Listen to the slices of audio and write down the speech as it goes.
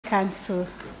Counsel,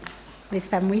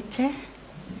 Mr. Muite,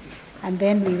 and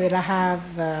then we will have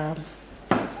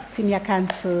Senior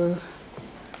Counsel,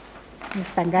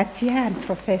 Mr. Ngatia, and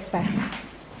Professor,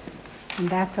 in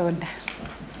that order.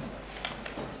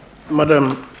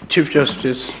 Madam Chief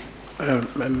Justice,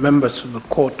 members of the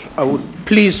court, I would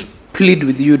please plead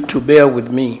with you to bear with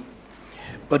me,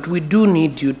 but we do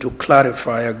need you to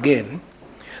clarify again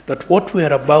that what we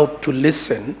are about to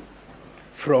listen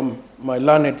from my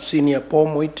learned senior Paul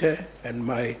Muite and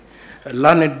my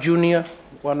learned junior,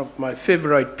 one of my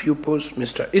favorite pupils,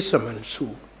 Mr. Issa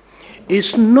Mansour,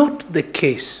 is not the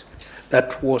case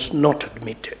that was not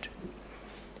admitted.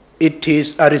 It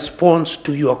is a response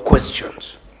to your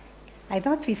questions. I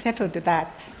thought we settled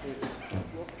that.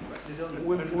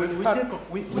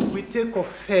 We take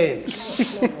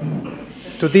offense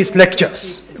to these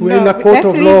lectures. We're in a court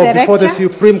of law before the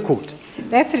Supreme Court.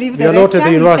 Let's leave We the are not at lecture. the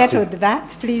We university. settled that.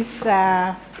 Please,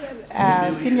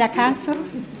 Senior Counsel,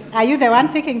 are you the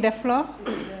one taking the floor?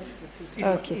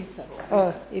 Okay.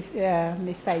 Oh, it's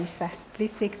Mr. Issa.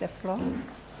 Please take the floor.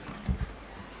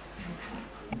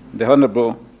 The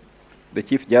Honorable, the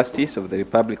Chief Justice of the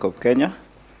Republic of Kenya,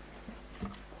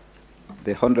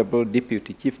 the Honorable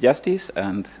Deputy Chief Justice,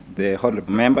 and the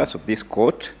Honorable members of this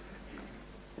court.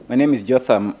 My name is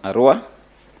Jotham Arua.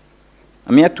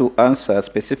 I'm here to answer a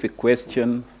specific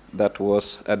question that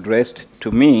was addressed to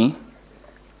me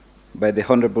by the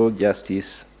Honorable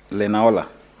Justice Lenaola.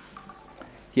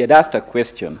 He had asked a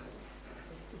question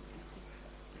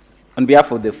on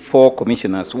behalf of the 4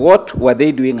 commissioners. What were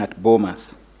they doing at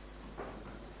Bomas?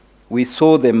 We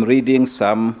saw them reading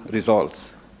some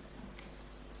results.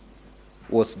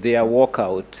 Was their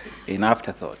walkout an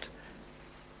afterthought?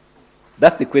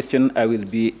 That's the question I will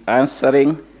be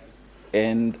answering,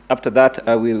 and after that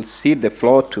I will cede the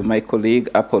floor to my colleague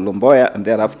Apple Lomboya, and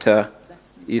thereafter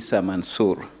Issa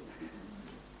Mansour.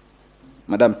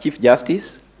 Madam Chief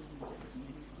Justice,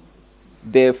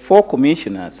 the 4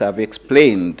 commissioners have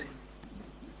explained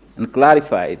and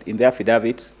clarified in their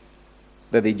affidavits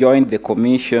that they joined the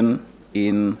commission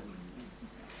in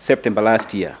September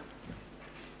last year.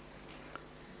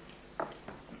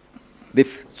 They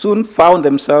soon found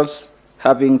themselves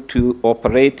having to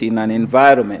operate in an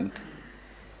environment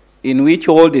in which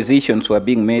all decisions were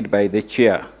being made by the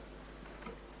chair,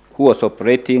 who was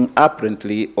operating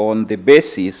apparently on the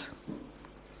basis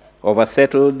of a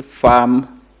settled,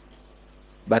 firm,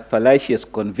 but fallacious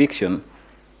conviction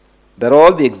that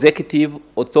all the executive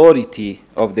authority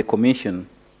of the commission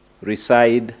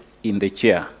reside in the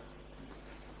chair.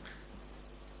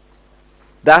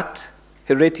 That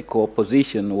heretical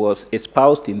position was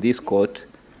espoused in this court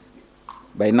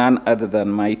by none other than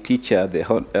my teacher,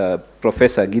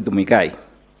 Professor Githu Muigai.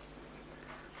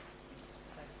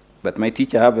 But my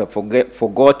teacher, however,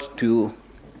 forgot to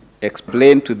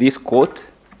explain to this court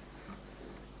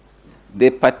the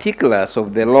particulars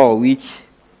of the law which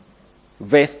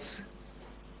vests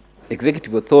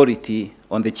executive authority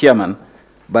on the chairman,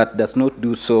 but does not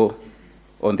do so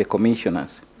on the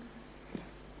commissioners.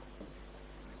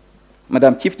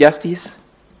 Madam Chief Justice,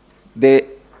 the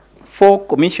 4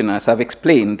 commissioners have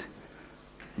explained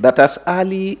that as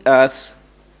early as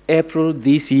April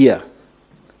this year,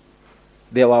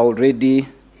 there were already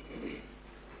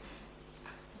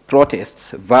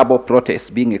protests, verbal protests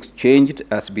being exchanged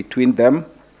as between them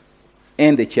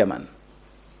and the chairman.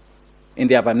 And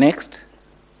they have annexed a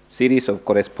series of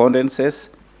correspondences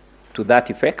to that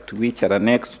effect, which are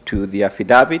annexed to the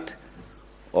affidavit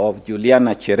of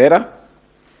Juliana Cherera,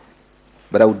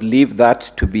 but I would leave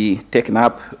that to be taken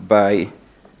up by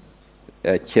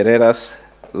Cherera's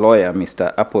lawyer,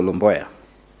 Mr. Apple Lomboya.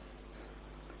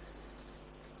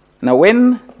 Now,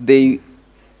 when they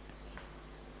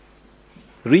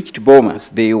reached Bomas,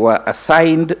 they were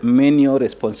assigned menial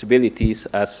responsibilities,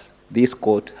 as this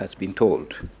court has been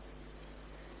told.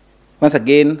 Once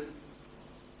again,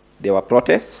 there were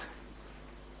protests,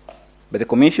 but the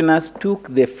commissioners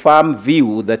took the firm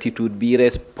view that it would be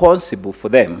responsible for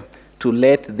them to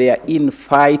let their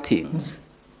infightings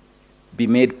be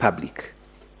made public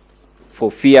for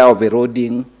fear of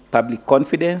eroding public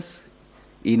confidence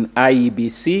in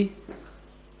IEBC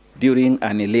during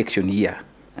an election year.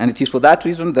 And it is for that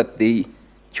reason that they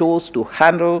chose to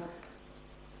handle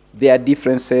their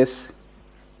differences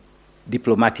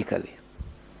diplomatically.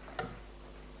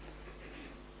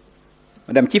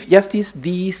 Madam Chief Justice,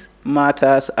 these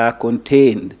matters are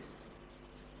contained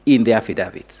in the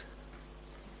affidavits.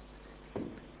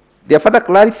 They have further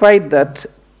clarified that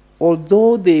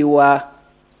although they were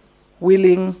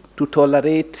willing to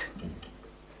tolerate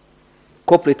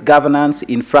corporate governance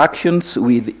infractions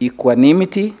with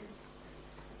equanimity,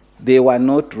 they were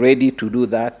not ready to do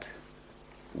that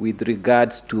with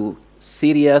regards to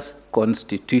serious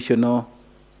constitutional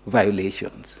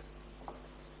violations.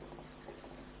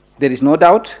 There is no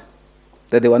doubt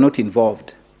that they were not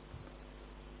involved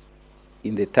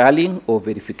in the tallying or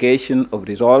verification of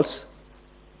results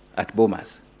at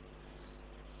Bomas.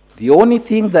 The only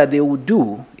thing that they would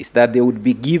do is that they would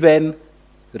be given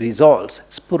results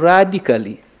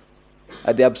sporadically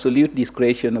at the absolute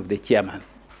discretion of the chairman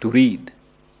to read,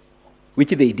 which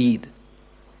they did,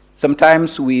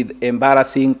 sometimes with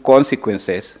embarrassing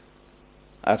consequences,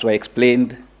 as were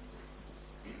explained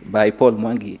by Paul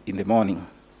Mwangi in the morning.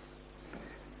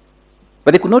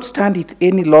 But they could not stand it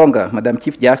any longer, Madam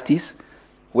Chief Justice,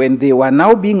 when they were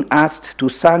now being asked to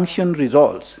sanction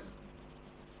results,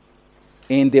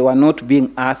 and they were not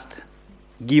being asked,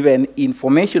 given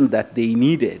information that they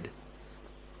needed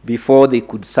before they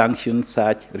could sanction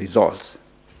such results.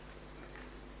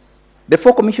 The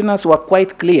four commissioners were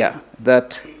quite clear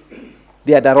that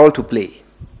they had a role to play.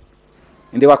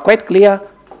 And they were quite clear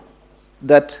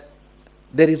that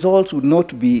the results would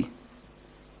not be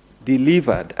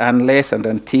delivered unless and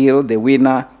until the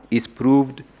winner is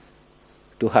proved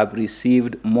to have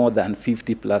received more than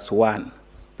 50 plus 1%.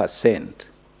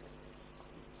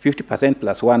 50%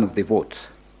 plus 1 of the votes.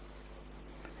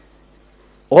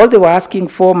 All they were asking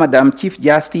for, Madam Chief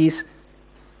Justice,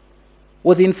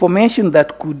 was information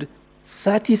that could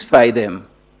satisfy them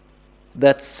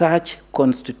that such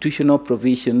constitutional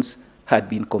provisions had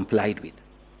been complied with.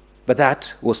 But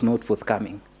that was not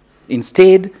forthcoming.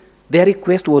 Instead, their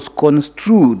request was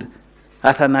construed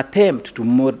as an attempt to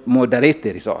moderate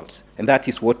the results, and that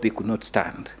is what they could not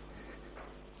stand.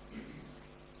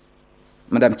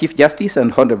 Madam Chief Justice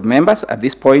and honorable members, at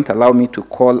this point, allow me to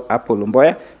call Apple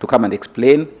Lumboya to come and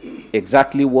explain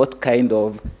exactly what kind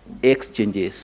of exchanges